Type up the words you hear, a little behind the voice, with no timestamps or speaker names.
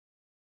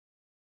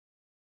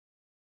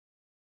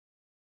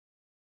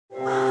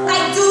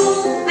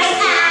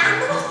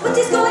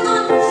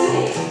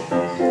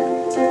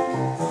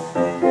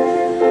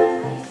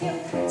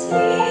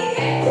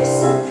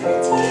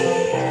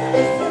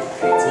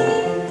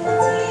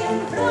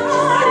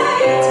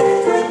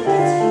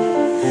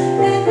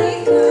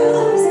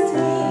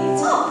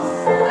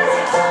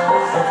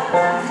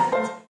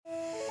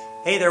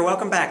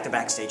welcome back to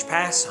Backstage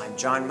Pass. I'm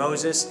John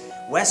Moses.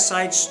 West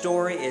Side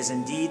Story is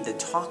indeed the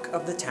talk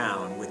of the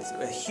town. With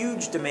a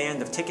huge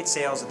demand of ticket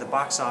sales at the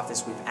box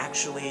office, we've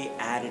actually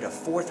added a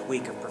 4th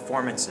week of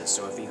performances.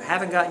 So if you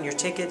haven't gotten your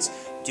tickets,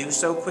 do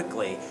so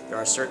quickly. There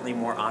are certainly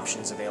more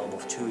options available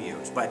to you.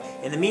 But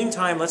in the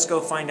meantime, let's go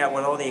find out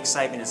what all the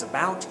excitement is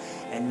about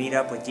and meet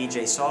up with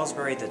DJ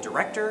Salisbury, the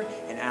director,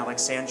 and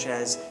Alex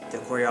Sanchez, the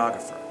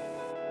choreographer.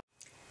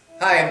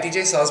 Hi, I'm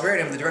DJ Salisbury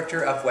and I'm the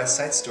director of West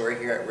Side Story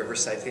here at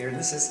Riverside Theater, and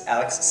this is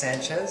Alex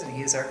Sanchez and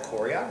he is our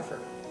choreographer.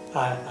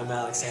 Hi, I'm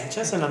Alex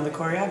Sanchez and I'm the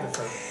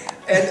choreographer.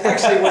 And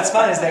actually what's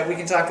fun is that we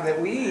can talk that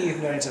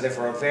we've known each other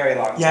for a very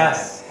long time.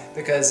 Yes.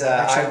 Because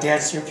I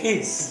danced your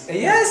piece.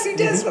 Yes, he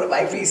danced one of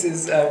my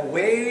pieces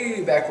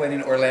way back when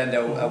in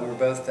Orlando. We were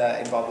both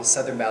involved with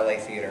Southern Ballet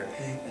Theater,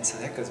 and so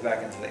that goes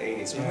back into the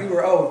 80s. When we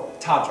were,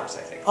 toddlers,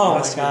 I think. Oh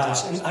my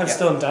gosh, I'm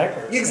still in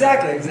diapers.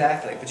 Exactly,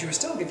 exactly. But you were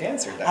still a good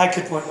dancer. I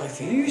could point my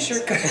feet. You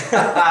sure could.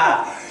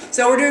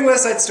 So we're doing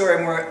West Side Story,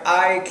 and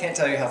I can't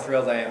tell you how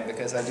thrilled I am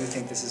because I do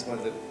think this is one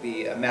of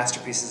the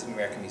masterpieces of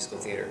American musical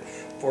theater.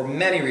 For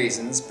many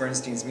reasons,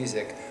 Bernstein's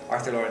music,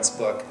 Arthur Laurents'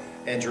 book,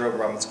 and Jerome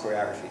Robbins'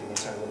 choreography. Do you want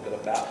to talk a little bit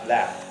about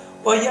that?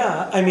 Well,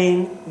 yeah. I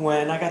mean,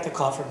 when I got the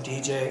call from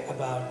DJ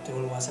about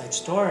doing West Side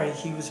Story,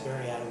 he was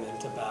very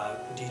adamant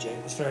about,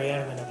 DJ was very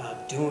adamant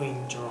about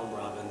doing Jerome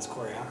Robbins'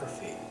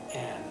 choreography.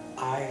 And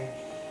I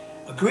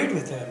agreed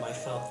with him. I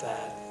felt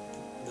that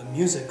the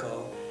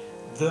musical,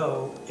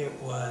 though it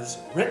was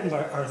written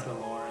by Arthur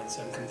Laurents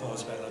and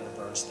composed by Leonard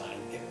Bernstein,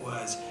 it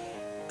was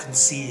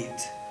conceived,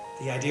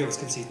 the idea was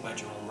conceived by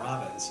Jerome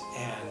Robbins.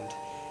 And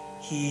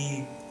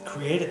he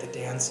created the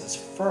dances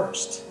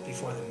first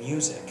before the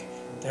music.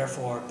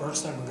 Therefore,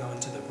 Bernstein would go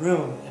into the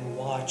room and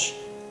watch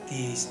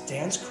these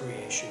dance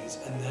creations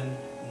and then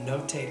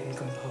notate and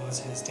compose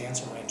his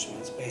dance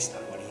arrangements based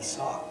on what he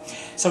saw.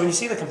 So when you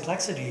see the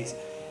complexities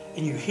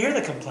and you hear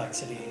the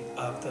complexity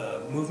of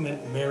the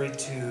movement married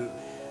to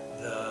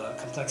the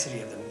complexity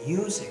of the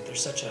music,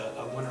 there's such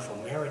a wonderful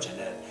marriage in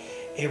it.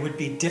 It would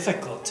be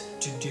difficult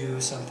to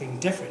do something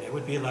different. It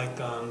would be like,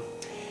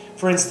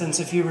 for instance,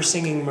 if you were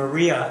singing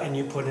Maria and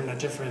you put in a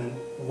different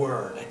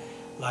word,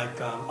 like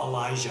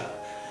Elijah,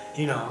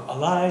 you know,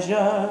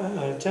 Elijah,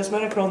 I just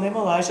met a girl named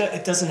Elijah,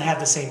 it doesn't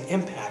have the same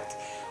impact.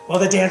 Well,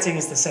 the dancing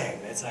is the same.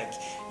 It's like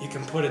you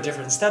can put a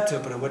different step to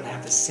it, but it wouldn't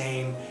have the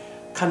same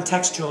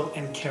contextual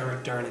and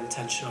character and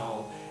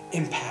intentional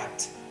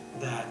impact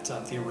that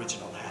the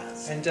original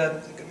has. And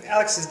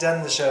Alex has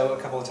done the show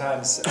a couple of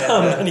times.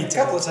 And, many times. A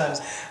couple of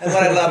times. And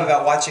what I love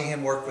about watching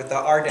him work with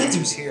our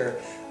dancers here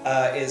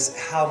is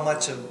how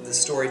much of the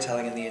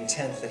storytelling and the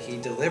intent that he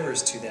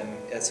delivers to them.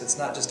 So it's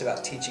not just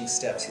about teaching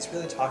steps. He's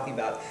really talking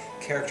about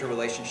character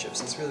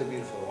relationships. It's really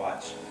beautiful to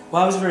watch.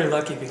 Well, I was very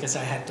lucky because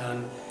I had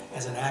done,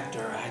 as an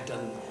actor, I had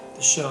done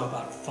the show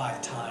about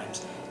 5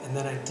 times. And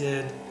then I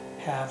did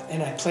have,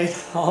 and I played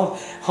all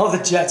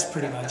the jets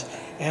pretty much.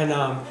 And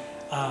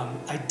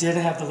I did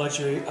have the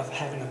luxury of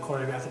having a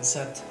choreograph and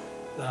set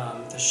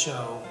the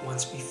show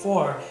once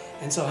before,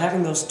 and so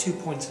having those 2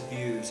 points of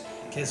views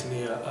gives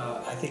me,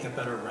 I think, a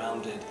better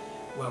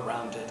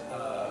well-rounded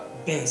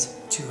base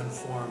to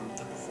inform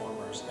the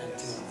performers and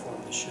to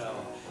inform the show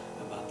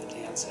about the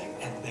dancing.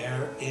 And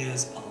there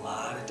is a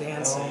lot of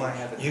dancing. Oh my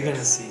heavens. You're going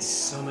to see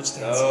so much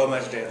dancing. So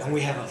much dancing. And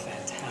we have a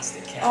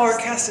fantastic cast. Oh, our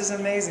cast is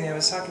amazing. I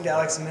was talking to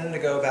Alex a minute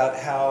ago about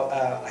how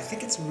I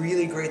think it's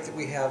really great that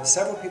we have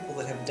several people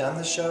that have done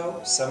the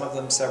show, some of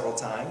them several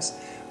times,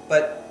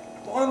 but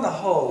on the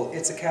whole,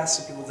 it's a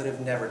cast of people that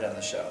have never done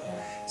the show.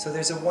 Yeah. So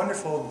there's a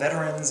wonderful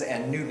veterans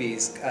and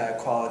newbies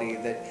quality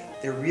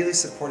that they're really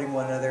supporting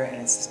one another,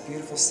 and it's this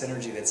beautiful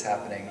synergy that's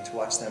happening to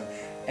watch them.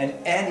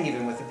 And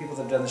even with the people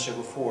that have done the show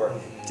before,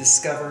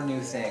 discover new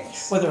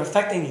things. Well, they're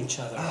affecting each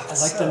other. Oh, I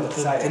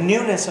like the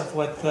newness of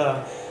what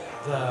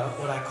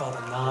what I call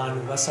the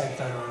non-West Side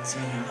veterans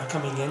are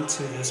coming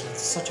into this with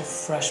such a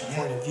fresh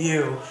point of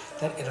view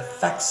that it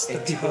affects the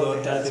people who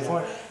have done it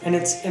before. And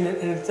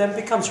it then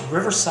becomes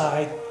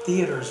Riverside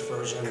Theater's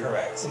version,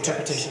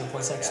 interpretation of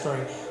West Side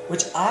Story,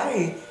 which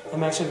I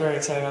am actually very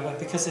excited about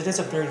because it is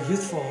a very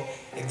youthful,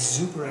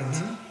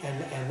 exuberant,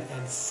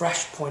 and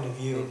fresh point of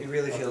view. It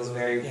really feels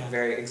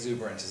very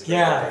exuberant.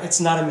 Yeah,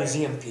 it's not a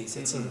museum piece.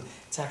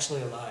 It's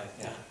actually alive.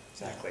 Yeah,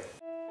 exactly.